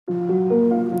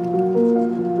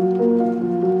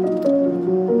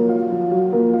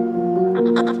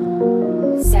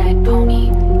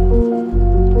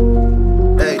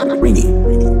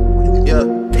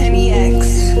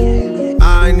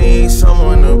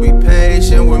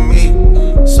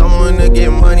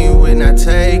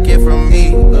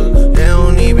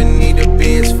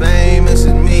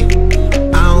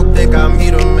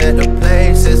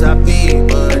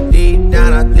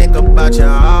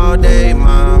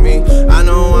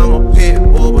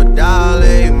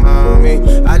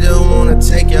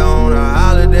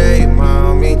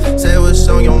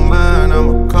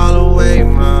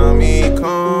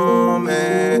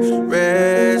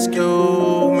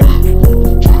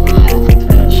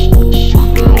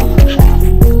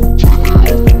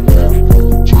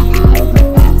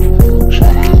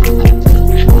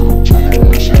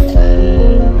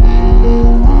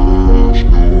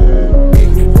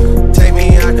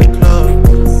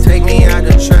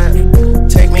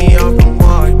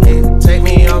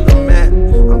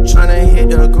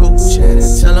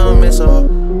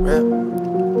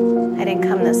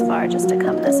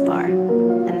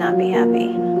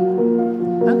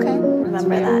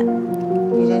remember that.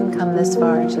 You didn't come this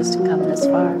far just to come this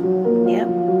far. Yep.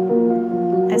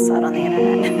 I saw it on the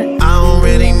internet. I don't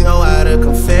really know how to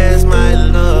confess my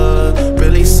love.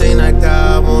 Really seem like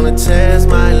I wanna test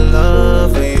my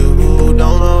love for you.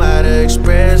 Don't know how to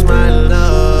express my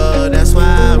love. That's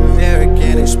why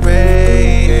American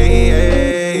Express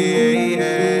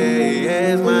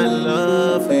my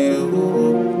love for you.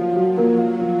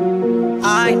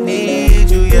 I need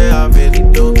you, yeah, I really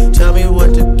do. Tell me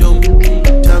what to do.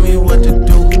 Tell me what to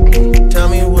do. Tell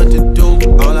me what to do.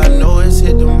 All I know is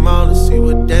hit the mall to see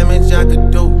what damage I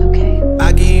could do.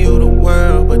 I give you the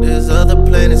world, but there's other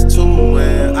planets too.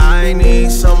 And I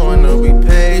need someone to be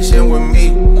patient with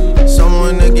me.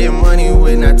 Someone to get money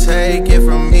with, not take it